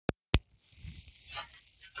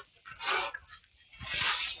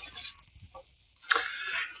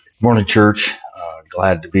Morning, church.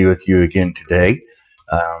 Glad to be with you again today.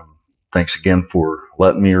 Thanks again for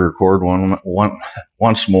letting me record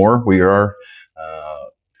once more. We are uh,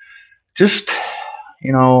 just,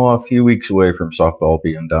 a few weeks away from softball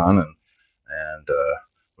being done, and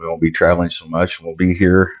we won't be traveling so much. We'll be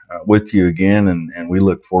here with you again, and we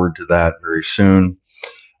look forward to that very soon.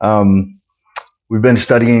 Um, we've been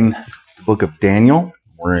studying the book of Daniel.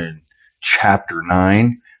 We're in chapter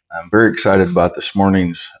 9. I'm very excited about this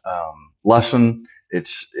morning's lesson.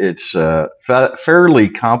 It's fairly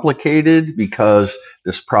complicated because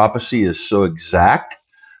this prophecy is so exact,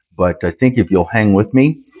 but I think if you'll hang with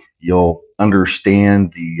me, you'll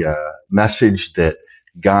understand the message that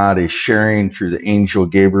God is sharing through the angel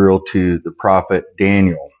Gabriel to the prophet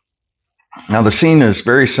Daniel. Now, the scene is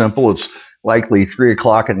very simple. It's likely 3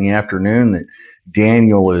 o'clock in the afternoon that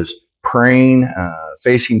Daniel is praying,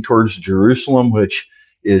 facing towards Jerusalem, which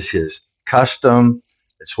is his custom.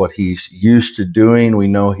 It's what he's used to doing. We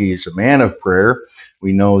know he's a man of prayer.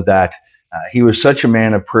 We know that he was such a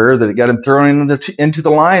man of prayer that it got him thrown into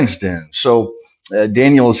the lion's den. So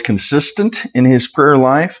Daniel is consistent in his prayer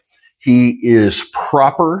life. He is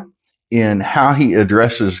proper in how he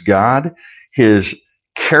addresses God. His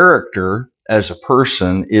character as a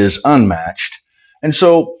person is unmatched. And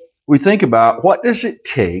so we think about, what does it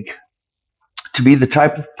take to be the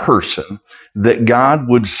type of person that God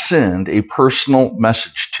would send a personal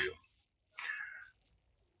message to?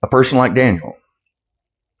 A person like Daniel.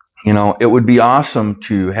 It would be awesome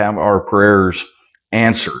to have our prayers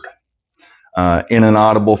answered in an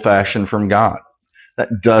audible fashion from God.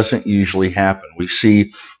 That doesn't usually happen. We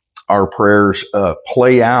see our prayers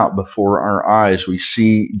play out before our eyes. We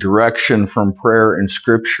see direction from prayer in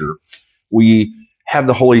Scripture. We have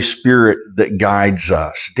the Holy Spirit that guides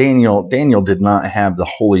us. Daniel did not have the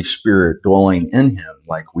Holy Spirit dwelling in him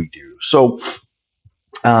like we do. So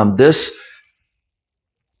this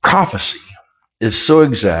prophecy is so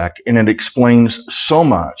exact, and it explains so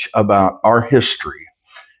much about our history,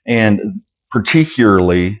 and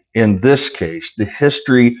particularly in this case, the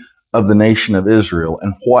history of the nation of Israel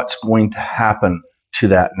and what's going to happen to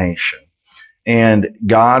that nation. And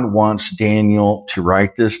God wants Daniel to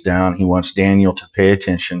write this down. He wants Daniel to pay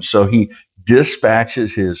attention. So he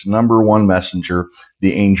dispatches his number one messenger,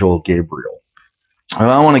 the angel Gabriel. I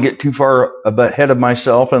don't want to get too far ahead of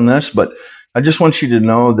myself in this, but I just want you to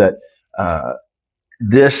know that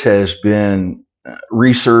this has been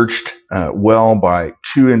researched well by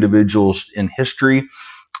two individuals in history.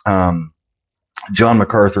 John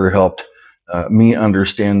MacArthur helped me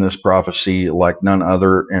understand this prophecy like none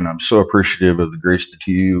other, and I'm so appreciative of the Grace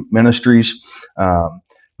to You Ministries.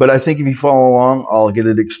 But I think if you follow along, I'll get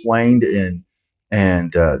it explained,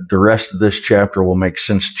 and the rest of this chapter will make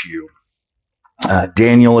sense to you.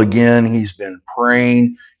 Daniel, again, he's been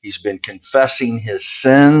praying. He's been confessing his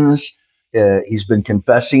sins. He's been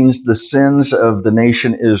confessing the sins of the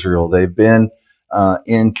nation Israel. They've been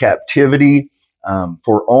in captivity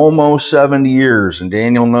for almost 70 years, and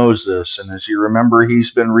Daniel knows this. And as you remember, he's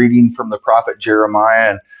been reading from the prophet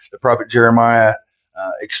Jeremiah, and the prophet Jeremiah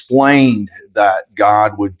explained that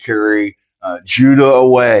God would carry Judah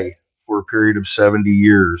away for a period of 70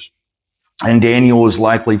 years. And Daniel was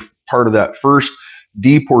likely part of that first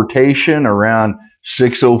deportation around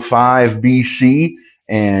 605 BC,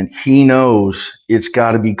 and he knows it's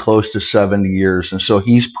got to be close to 70 years. And so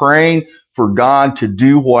he's praying for God to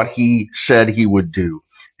do what he said he would do,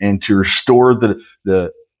 and to restore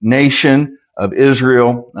the nation of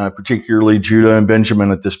Israel, particularly Judah and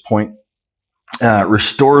Benjamin at this point,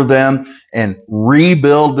 restore them and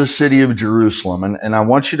rebuild the city of Jerusalem. And I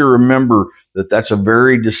want you to remember that that's a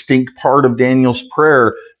very distinct part of Daniel's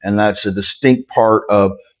prayer, and that's a distinct part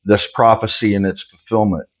of this prophecy and its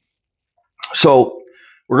fulfillment. So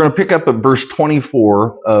we're going to pick up at verse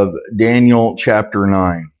 24 of Daniel chapter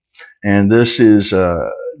 9. And this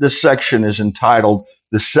section is entitled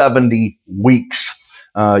The 70 Weeks.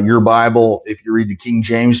 Your Bible, if you read the King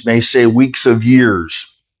James, may say weeks of years.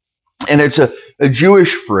 And it's a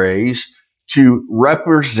Jewish phrase to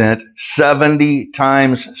represent 70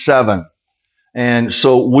 times 7. And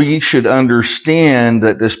so we should understand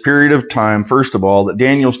that this period of time, first of all, that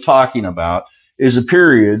Daniel's talking about is a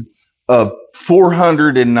period of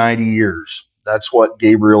 490 years. That's what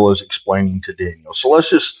Gabriel is explaining to Daniel. So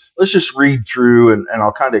let's just read through, and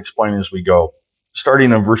I'll kind of explain as we go.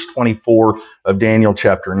 Starting in verse 24 of Daniel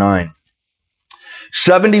chapter 9.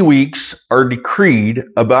 70 weeks are decreed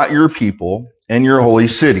about your people and your holy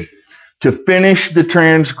city to finish the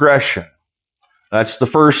transgression. That's the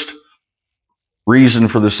first reason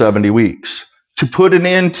for the 70 weeks. To put an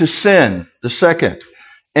end to sin, the second.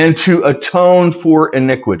 and to atone for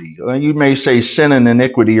iniquity. You may say sin and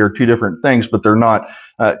iniquity are two different things, but they're not.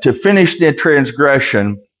 To finish the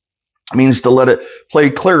transgression means to let it play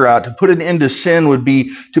clear out. To put an end to sin would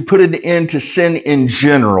be to put an end to sin in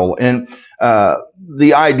general, and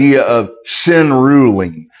the idea of sin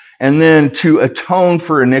ruling. And then to atone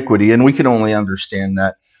for iniquity, and we can only understand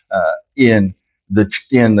that in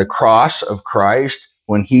the cross of Christ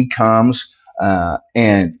when He comes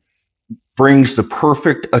and brings the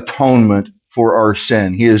perfect atonement for our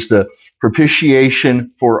sin. He is the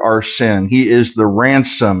propitiation for our sin. He is the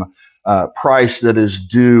ransom price that is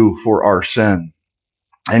due for our sin.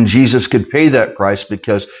 And Jesus could pay that price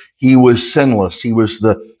because He was sinless. He was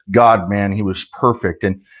the God-man. He was perfect.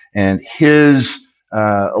 And His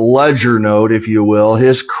ledger note, if you will,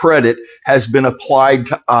 His credit has been applied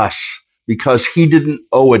to us because He didn't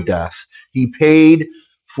owe a death. He paid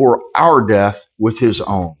for our death with His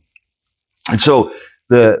own. And so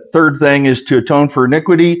the third thing is to atone for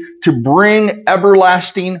iniquity, to bring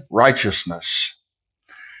everlasting righteousness,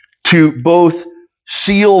 to both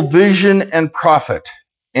seal vision and prophet,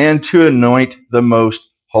 and to anoint the most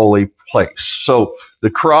holy place. So the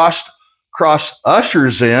cross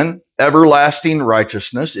ushers in everlasting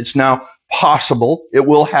righteousness. It's now possible. It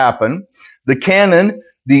will happen. The canon,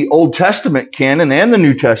 the Old Testament canon and the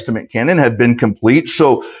New Testament canon have been complete.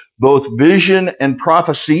 So both vision and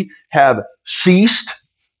prophecy have ceased,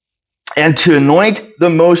 and to anoint the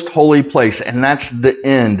most holy place. And that's the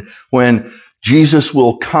end, when Jesus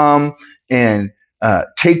will come and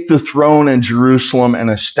take the throne in Jerusalem and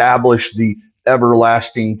establish the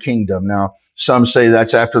everlasting kingdom. Now, some say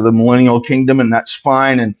that's after the millennial kingdom, and that's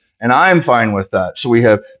fine, and I'm fine with that. So we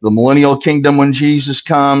have the millennial kingdom when Jesus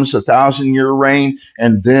comes, 1,000-year reign,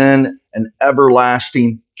 and then an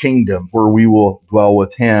everlasting kingdom where we will dwell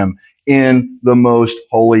with Him in the most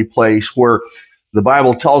holy place, where the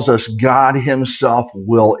Bible tells us God Himself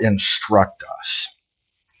will instruct us.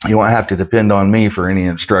 You won't have to depend on me for any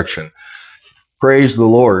instruction. Praise the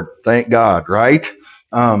Lord. Thank God, right?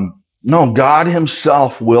 No, God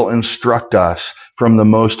Himself will instruct us from the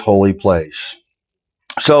most holy place.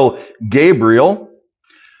 So Gabriel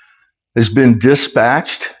has been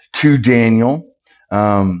dispatched to Daniel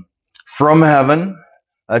from heaven.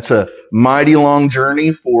 That's a mighty long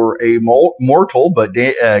journey for a mortal, but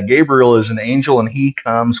Gabriel is an angel, and he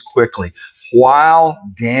comes quickly while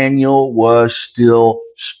Daniel was still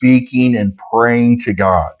speaking and praying to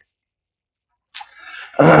God.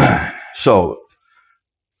 So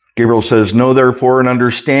Gabriel says, "Know therefore and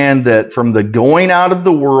understand that from the going out of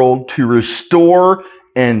the world to restore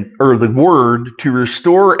the word to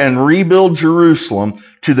restore and rebuild Jerusalem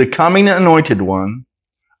to the coming anointed one,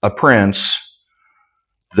 a prince,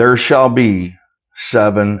 there shall be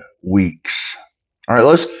 7 weeks." All right,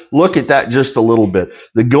 let's look at that just a little bit.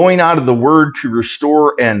 The going out of the word to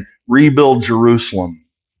restore and rebuild Jerusalem.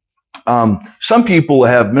 Some people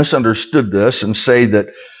have misunderstood this and say that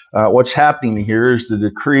what's happening here is the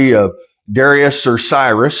decree of Darius or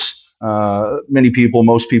Cyrus.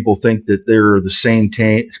 Most people think that they're the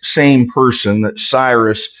same person, that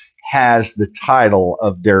Cyrus has the title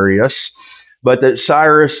of Darius, but that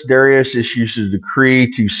Darius issues a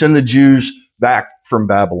decree to send the Jews back from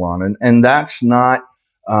Babylon. And that's not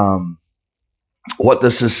what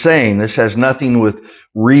this is saying. This has nothing with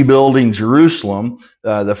rebuilding Jerusalem.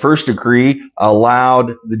 The first decree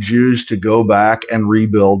allowed the Jews to go back and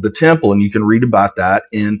rebuild the temple, and you can read about that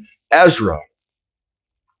in Ezra.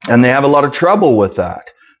 And they have a lot of trouble with that.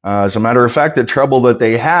 As a matter of fact, the trouble that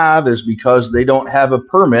they have is because they don't have a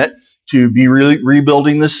permit to be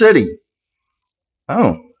rebuilding the city.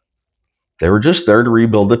 Oh, they were just there to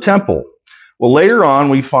rebuild the temple. Well, later on,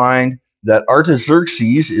 we find that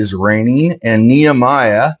Artaxerxes is reigning, and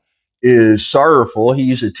Nehemiah is sorrowful.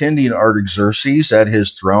 He's attending Artaxerxes at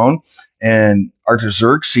his throne, and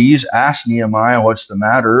Artaxerxes asks Nehemiah what's the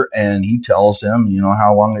matter, and he tells him,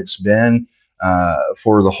 how long it's been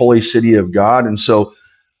for the holy city of God. And so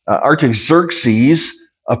Artaxerxes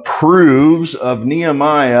approves to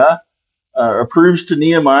Nehemiah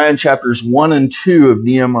in chapters 1 and 2 of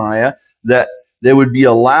Nehemiah that they would be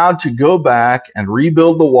allowed to go back and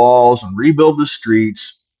rebuild the walls and rebuild the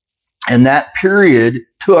streets. And that period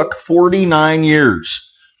took 49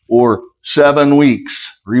 years, or 7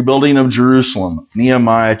 weeks, rebuilding of Jerusalem,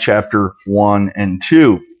 Nehemiah chapter 1 and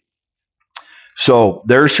 2. So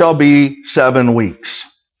there shall be 7 weeks.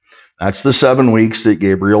 That's the 7 weeks that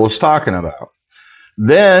Gabriel is talking about.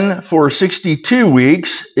 Then for 62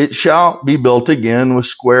 weeks it shall be built again with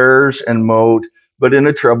squares and moat, but in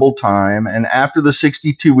a troubled time. And after the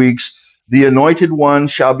 62 weeks, the anointed one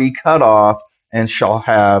shall be cut off and shall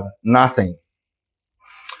have nothing.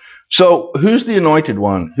 So, who's the anointed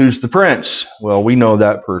one? Who's the prince? Well, we know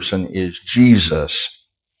that person is Jesus.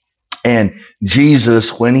 And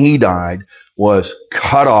Jesus, when he died, was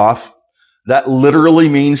cut off. That literally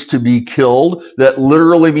means to be killed. That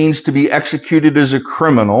literally means to be executed as a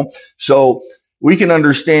criminal. So we can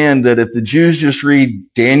understand that if the Jews just read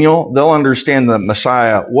Daniel, they'll understand that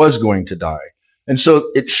Messiah was going to die. And so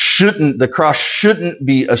the cross shouldn't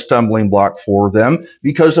be a stumbling block for them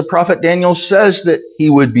because the prophet Daniel says that he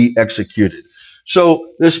would be executed.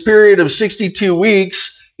 So this period of 62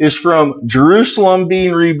 weeks is from Jerusalem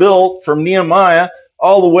being rebuilt from Nehemiah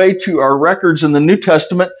all the way to our records in the New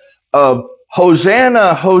Testament of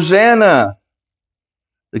Hosanna, Hosanna,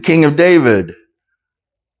 the King of David,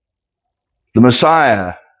 the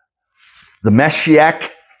Messiah, the Mashiach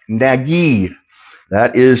Nagi.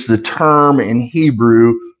 That is the term in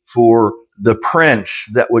Hebrew for the prince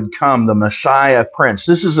that would come, the Messiah prince.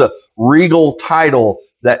 This is a regal title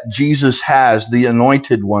that Jesus has, the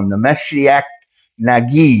anointed one, the Mashiach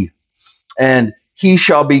Nagi. And he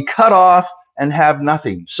shall be cut off and have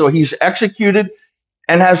nothing. So he's executed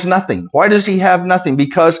and has nothing. Why does he have nothing?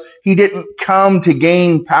 Because he didn't come to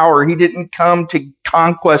gain power. He didn't come to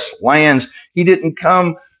conquest lands. He didn't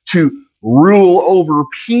come to rule over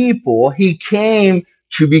people. He came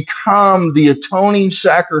to become the atoning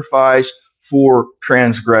sacrifice for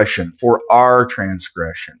transgression, for our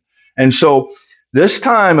transgression. And so this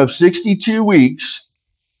time of 62 weeks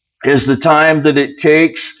is the time that it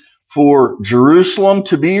takes for Jerusalem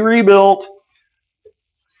to be rebuilt,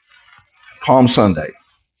 Palm Sunday.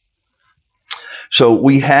 So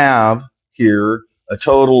we have here a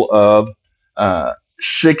total of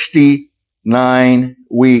 69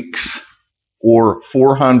 weeks or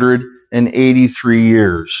 483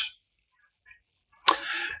 years.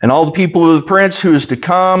 And all the people of the prince who is to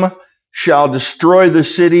come shall destroy the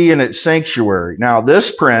city and its sanctuary. Now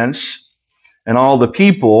this prince and all the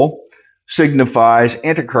people signifies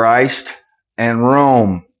Antichrist and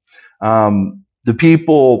Rome. The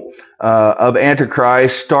people of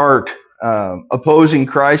Antichrist start opposing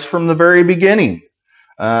Christ from the very beginning.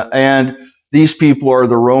 And these people are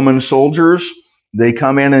the Roman soldiers. They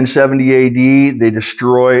come in 70 AD. They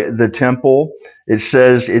destroy the temple. It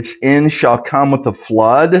says, its end shall come with a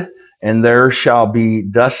flood, and there shall be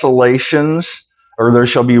desolations, or there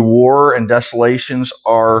shall be war, and desolations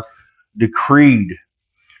are decreed.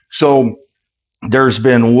 So there's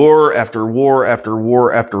been war after war after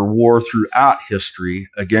war after war throughout history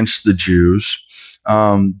against the Jews.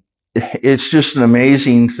 It's just an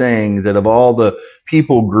amazing thing that of all the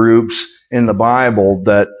people groups in the Bible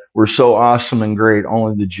that were so awesome and great,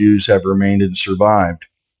 only the Jews have remained and survived.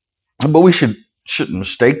 But we shouldn't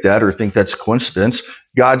mistake that or think that's a coincidence.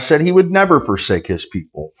 God said he would never forsake his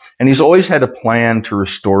people, and he's always had a plan to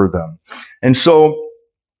restore them. And so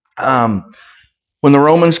when the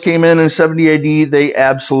Romans came in 70 AD, they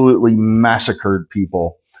absolutely massacred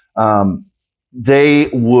people. They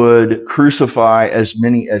would crucify as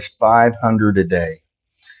many as 500 a day.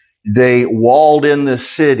 They walled in the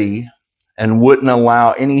city and wouldn't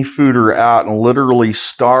allow any food or out and literally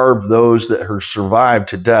starved those that had survived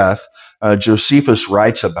to death. Josephus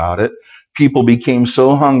writes about it. People became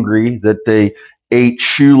so hungry that they ate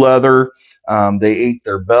shoe leather, they ate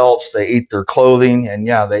their belts, they ate their clothing, and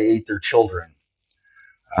yeah, they ate their children.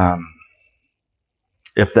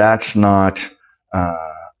 If that's not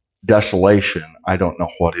desolation, I don't know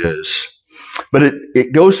what is. But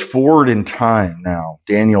it goes forward in time now,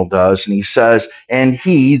 Daniel does, and he says, and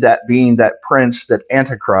he, that being that prince, that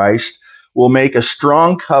Antichrist, will make a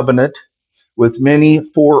strong covenant with many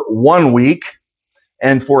for 1 week,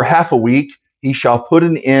 and for half a week he shall put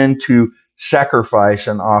an end to sacrifice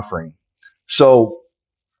and offering. So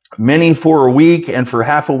many for a week and for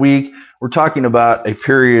half a week, we're talking about a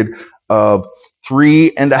period of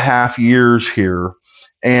 3.5 years here.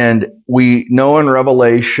 And we know in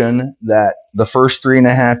Revelation that the first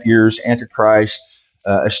 3.5 years, Antichrist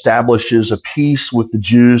establishes a peace with the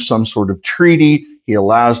Jews, some sort of treaty. He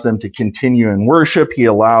allows them to continue in worship. He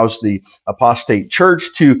allows the apostate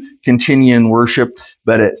church to continue in worship.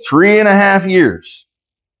 But at 3.5 years,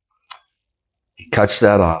 he cuts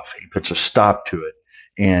that off. He puts a stop to it.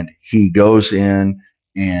 And he goes in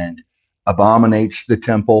and abominates the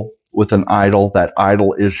temple with an idol. That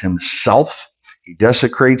idol is himself. He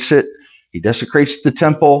desecrates it. He desecrates the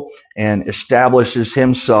temple and establishes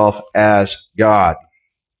himself as God.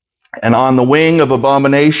 And on the wing of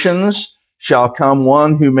abominations shall come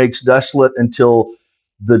one who makes desolate until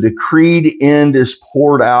the decreed end is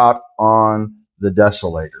poured out on the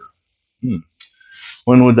desolator.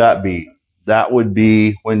 When would that be? That would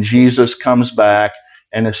be when Jesus comes back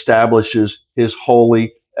and establishes his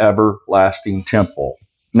holy everlasting temple.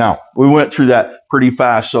 Now, we went through that pretty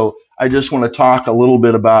fast, so I just want to talk a little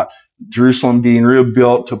bit about Jerusalem being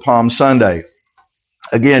rebuilt to Palm Sunday.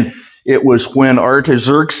 Again, it was when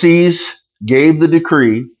Artaxerxes gave the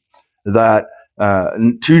decree that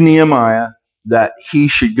to Nehemiah that he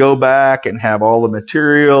should go back and have all the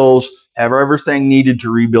materials, have everything needed to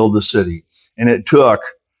rebuild the city. And it took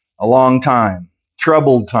a long time,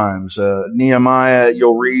 troubled times. Nehemiah,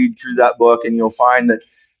 you'll read through that book and you'll find that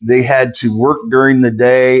they had to work during the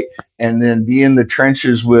day and then be in the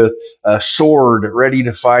trenches with a sword ready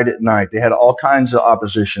to fight at night. They had all kinds of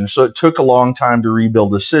opposition. So it took a long time to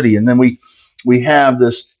rebuild the city. And then we have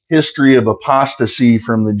this history of apostasy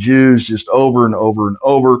from the Jews just over and over and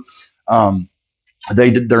over.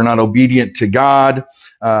 They're not obedient to God.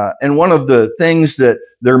 And one of the things that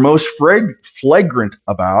they're most flagrant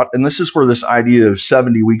about, and this is where this idea of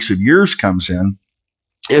 70 weeks of years comes in,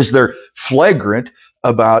 is they're flagrant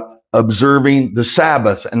about observing the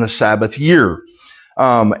Sabbath and the Sabbath year.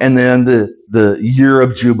 And then the year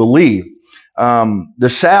of Jubilee. The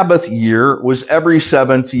Sabbath year was every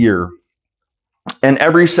seventh year. And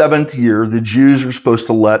every seventh year, the Jews were supposed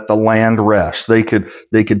to let the land rest. They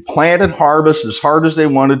could plant and harvest as hard as they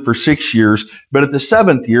wanted for 6 years, but at the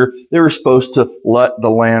seventh year, they were supposed to let the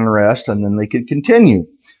land rest, and then they could continue.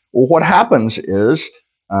 Well, what happens is,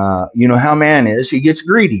 you know how man is, he gets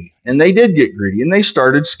greedy. And they did get greedy, and they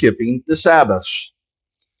started skipping the Sabbaths.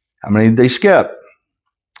 How many did they skip?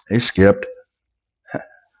 They skipped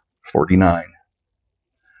 49.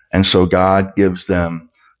 And so God gives them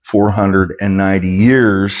 490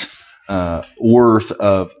 years worth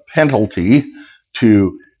of penalty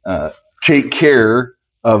to take care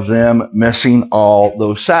of them missing all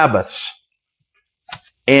those Sabbaths.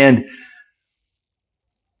 And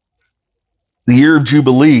the year of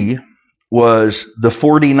Jubilee was the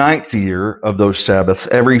 49th year of those Sabbaths.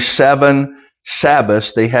 Every 7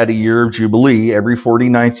 Sabbaths, they had a year of Jubilee every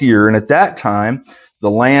 49th year. And at that time, the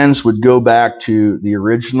lands would go back to the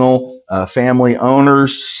original family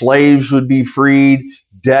owners. Slaves would be freed.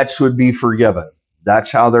 Debts would be forgiven. That's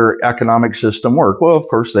how their economic system worked. Well, of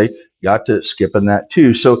course, they got to skip in that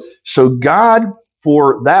too. So God,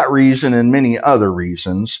 for that reason and many other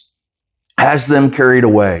reasons, has them carried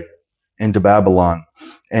away into Babylon.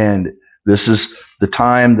 And this is the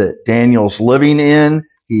time that Daniel's living in.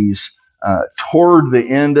 He's toward the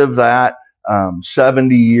end of that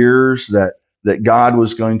 70 years that God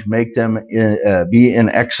was going to make them be in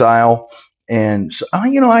exile. And so,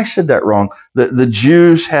 I said that wrong. The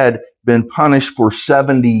Jews had been punished for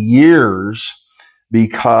 70 years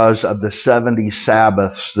because of the 70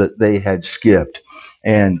 Sabbaths that they had skipped.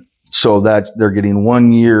 And so that they're getting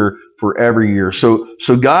 1 year for every year. So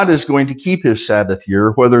God is going to keep his Sabbath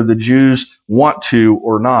year, whether the Jews want to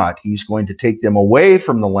or not. He's going to take them away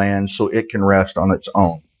from the land so it can rest on its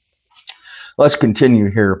own. Let's continue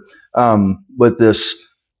here with this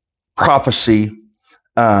prophecy.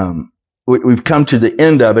 We've come to the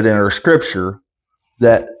end of it in our scripture,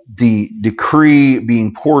 that the decree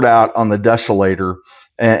being poured out on the desolator,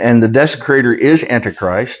 and the desecrator is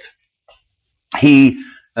Antichrist. He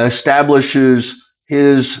establishes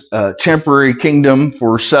his temporary kingdom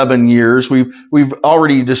for 7 years. We've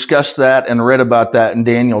already discussed that and read about that in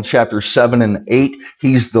Daniel chapter 7 and 8.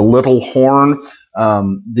 He's the little horn.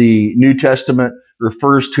 The New Testament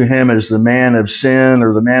refers to him as the man of sin,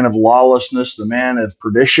 or the man of lawlessness, the man of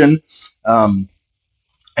perdition.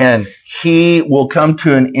 And he will come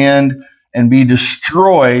to an end and be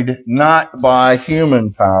destroyed not by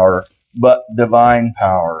human power, but divine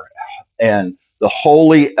power. And the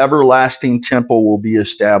holy, everlasting temple will be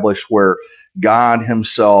established where God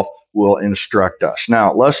himself will instruct us.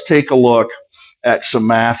 Now, let's take a look at some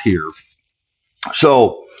math here.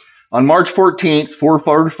 So, on March 14th,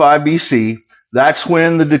 445 BC, that's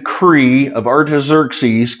when the decree of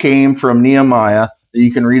Artaxerxes came from Nehemiah that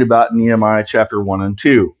you can read about in Nehemiah chapter 1 and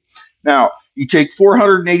 2. Now, you take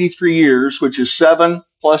 483 years, which is 7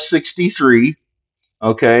 plus 63,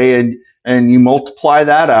 okay, and you multiply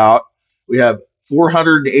that out. We have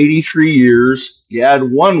 483 years. You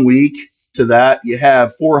add 1 week to that, you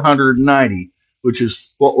have 490, which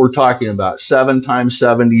is what we're talking about. 7 times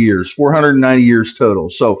 70 years, 490 years total.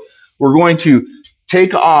 So we're going to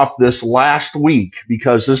take off this last week,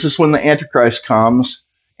 because this is when the Antichrist comes,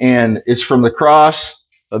 and it's from the cross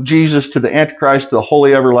of Jesus to the Antichrist to the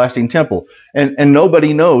holy everlasting temple. And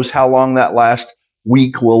nobody knows how long that last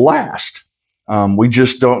week will last. We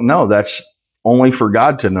just don't know. That's only for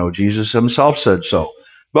God to know. Jesus himself said so.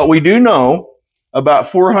 But we do know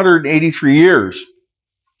about 483 years.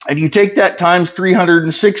 And you take that times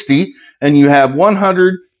 360, and you have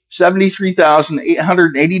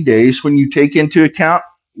 173,880 days when you take into account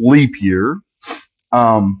leap year.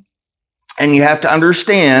 And you have to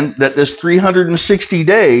understand that this 360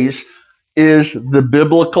 days is the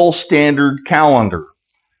biblical standard calendar.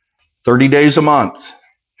 30 days a month.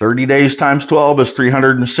 30 days times 12 is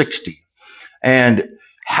 360. And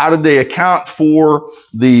how did they account for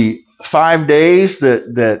the 5 days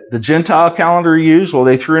that the Gentile calendar used? Well,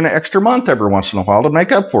 they threw in an extra month every once in a while to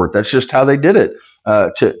make up for it. That's just how they did it,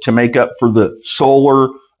 to make up for the solar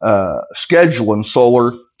schedule and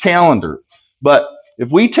solar calendar. But if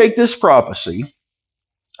we take this prophecy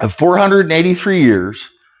of 483 years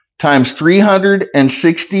times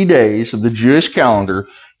 360 days of the Jewish calendar,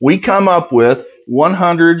 we come up with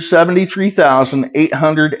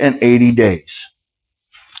 173,880 days.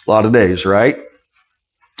 A lot of days, right?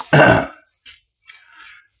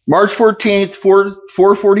 March 14th,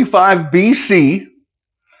 445 BC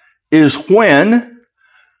is when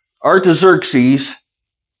Artaxerxes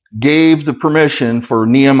gave the permission for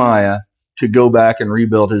Nehemiah to go back and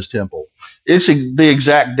rebuild his temple. It's the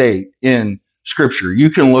exact date in Scripture. You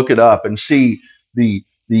can look it up and see the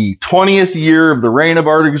 20th year of the reign of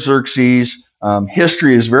Artaxerxes.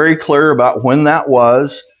 History is very clear about when that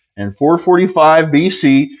was, and 445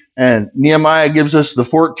 BC, and Nehemiah gives us the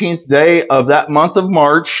 14th day of that month of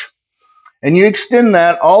March, and you extend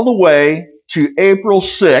that all the way to April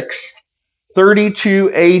 6th,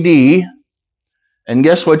 32 AD, and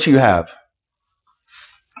guess what you have?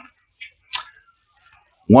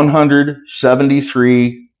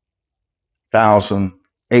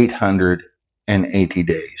 173,880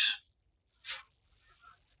 days.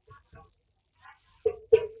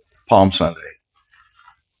 Palm Sunday.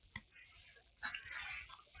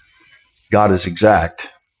 God is exact.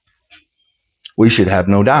 We should have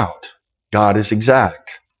no doubt. God is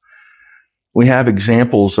exact. We have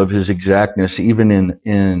examples of his exactness even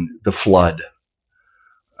in the flood.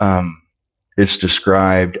 It's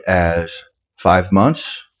described as 5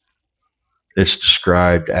 months. It's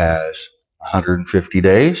described as 150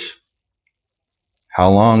 days. How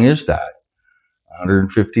long is that?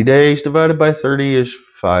 150 days divided by 30 is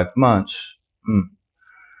 5 months.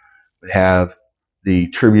 We have the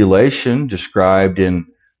tribulation described in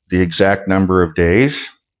the exact number of days.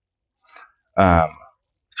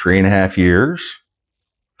 3.5 years,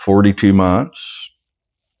 42 months,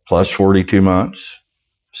 plus 42 months,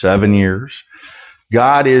 7 years.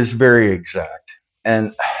 God is very exact.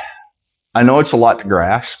 And I know it's a lot to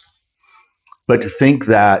grasp, but to think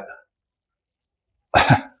that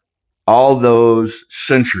all those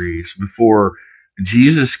centuries before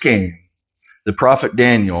Jesus came, the prophet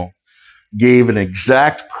Daniel gave an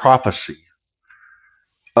exact prophecy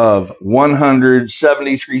of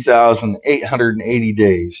 173,880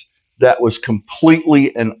 days that was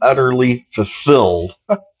completely and utterly fulfilled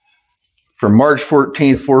from March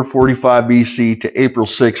 14th, 445 BC to April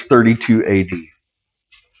 6th, 32 AD.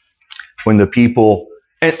 When the people,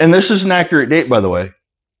 and this is an accurate date, by the way,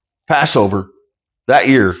 Passover, that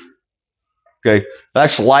year. Okay,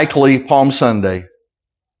 that's likely Palm Sunday.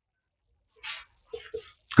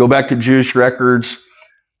 Go back to Jewish records.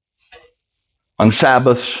 On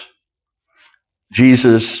Sabbaths,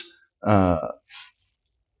 Jesus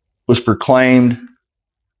was proclaimed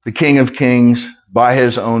the King of Kings by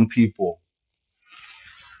his own people.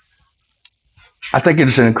 I think it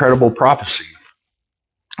is an incredible prophecy.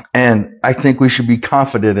 And I think we should be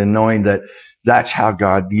confident in knowing that that's how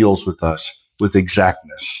God deals with us, with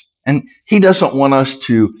exactness. And he doesn't want us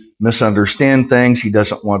to misunderstand things. He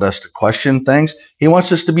doesn't want us to question things. He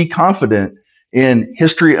wants us to be confident in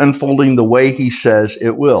history unfolding the way he says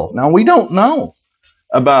it will. Now, we don't know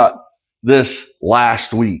about this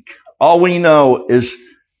last week. All we know is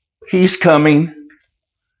he's coming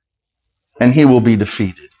and he will be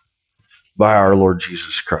defeated by our Lord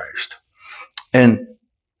Jesus Christ. And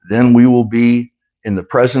then we will be in the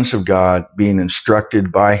presence of God, being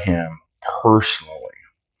instructed by him personally.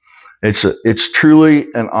 It's truly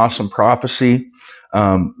an awesome prophecy.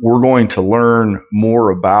 We're going to learn more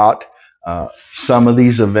about some of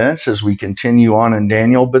these events as we continue on in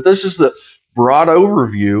Daniel, but this is the broad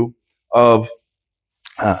overview of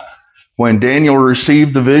when Daniel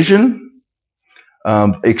received the vision,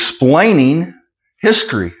 explaining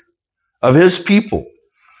history of his people.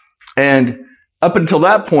 And up until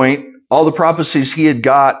that point, all the prophecies he had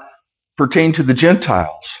got pertained to the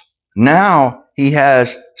Gentiles. Now he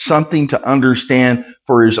has something to understand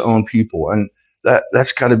for his own people. And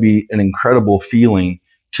that's got to be an incredible feeling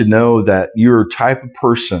to know that you're a type of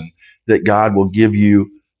person that God will give you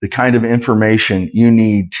the kind of information you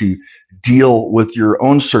need to deal with your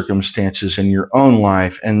own circumstances in your own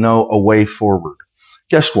life and know a way forward.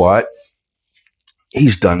 Guess what?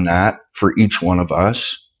 He's done that for each one of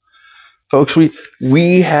us. Folks,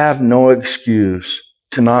 we have no excuse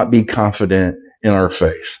to not be confident in our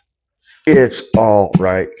faith. It's all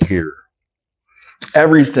right here.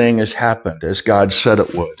 Everything has happened as God said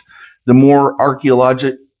it would. The more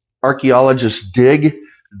archaeologists dig,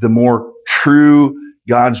 the more true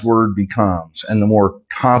God's word becomes and the more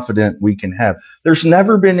confident we can have. There's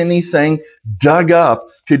never been anything dug up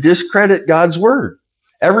to discredit God's word.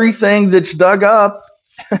 Everything that's dug up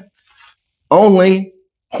only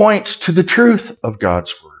points to the truth of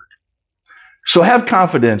God's word. So have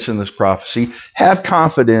confidence in this prophecy. Have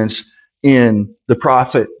confidence in the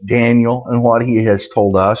prophet Daniel and what he has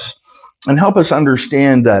told us. And help us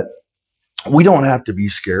understand that we don't have to be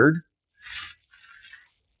scared.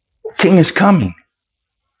 The king is coming.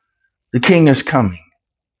 The king is coming.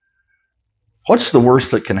 What's the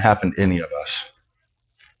worst that can happen to any of us?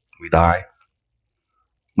 We die.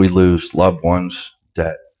 We lose loved ones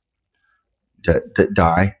that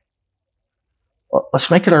die. Well, let's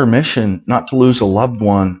make it our mission not to lose a loved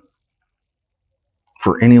one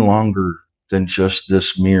for any longer than just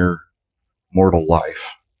this mere mortal life.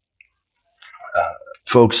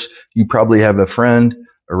 Folks, you probably have a friend,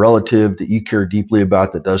 a relative that you care deeply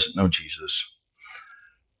about that doesn't know Jesus.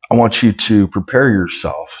 I want you to prepare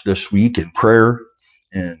yourself this week in prayer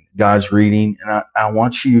and God's reading, and I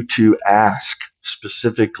want you to ask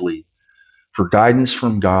specifically for guidance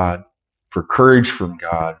from God, for courage from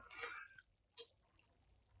God,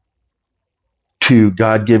 to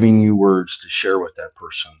God giving you words to share with that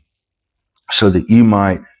person so that you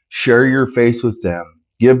might share your faith with them,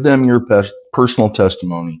 give them your personal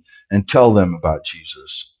testimony, and tell them about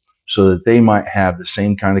Jesus so that they might have the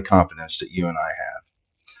same kind of confidence that you and I have.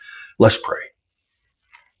 Let's pray.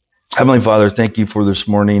 Heavenly Father, thank you for this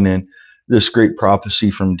morning and this great prophecy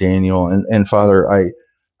from Daniel. And Father,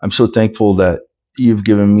 I'm so thankful that you've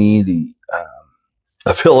given me the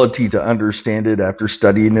ability to understand it after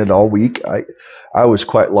studying it all week. I was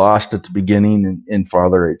quite lost at the beginning, and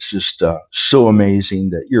Father, it's just so amazing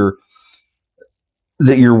that your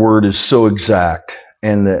word is so exact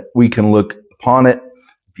and that we can look upon it,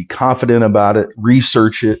 be confident about it,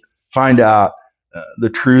 research it, find out the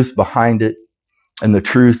truth behind it and the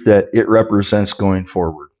truth that it represents going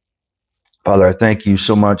forward. Father, I thank you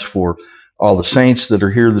so much for all the saints that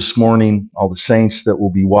are here this morning, all the saints that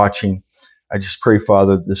will be watching. I just pray,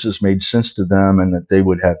 Father, that this has made sense to them and that they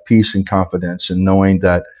would have peace and confidence in knowing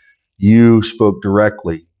that you spoke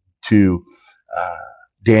directly to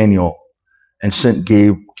Daniel and sent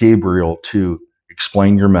Gabriel to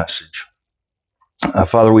explain your message.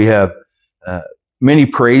 Father, we have many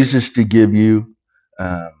praises to give you.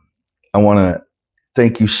 I want to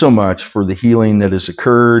thank you so much for the healing that has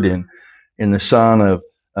occurred in the son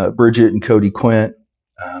of Bridget and Cody Quint.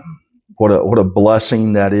 What a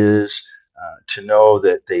blessing that is to know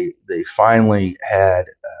that they finally had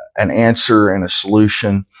an answer and a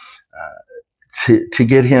solution to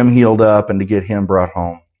get him healed up and to get him brought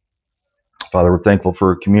home. Father, we're thankful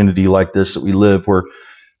for a community like this that we live where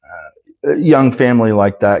a young family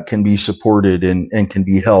like that can be supported and can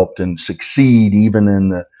be helped and succeed even in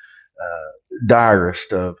the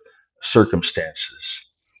direst of circumstances.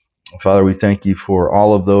 Father, we thank you for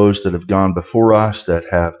all of those that have gone before us that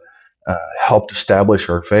have helped establish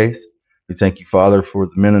our faith. We thank you, Father, for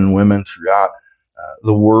the men and women throughout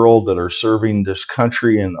the world that are serving this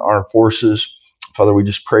country and the armed forces. Father, we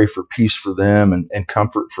just pray for peace for them and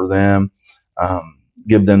comfort for them.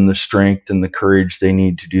 Give them the strength and the courage they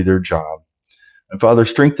need to do their job. And Father,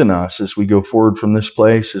 strengthen us as we go forward from this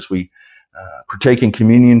place, as we partake in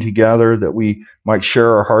communion together, that we might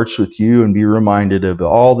share our hearts with you and be reminded of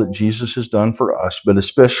all that Jesus has done for us, but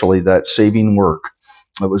especially that saving work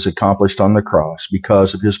that was accomplished on the cross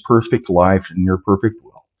because of his perfect life and your perfect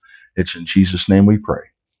will. It's in Jesus' name we pray.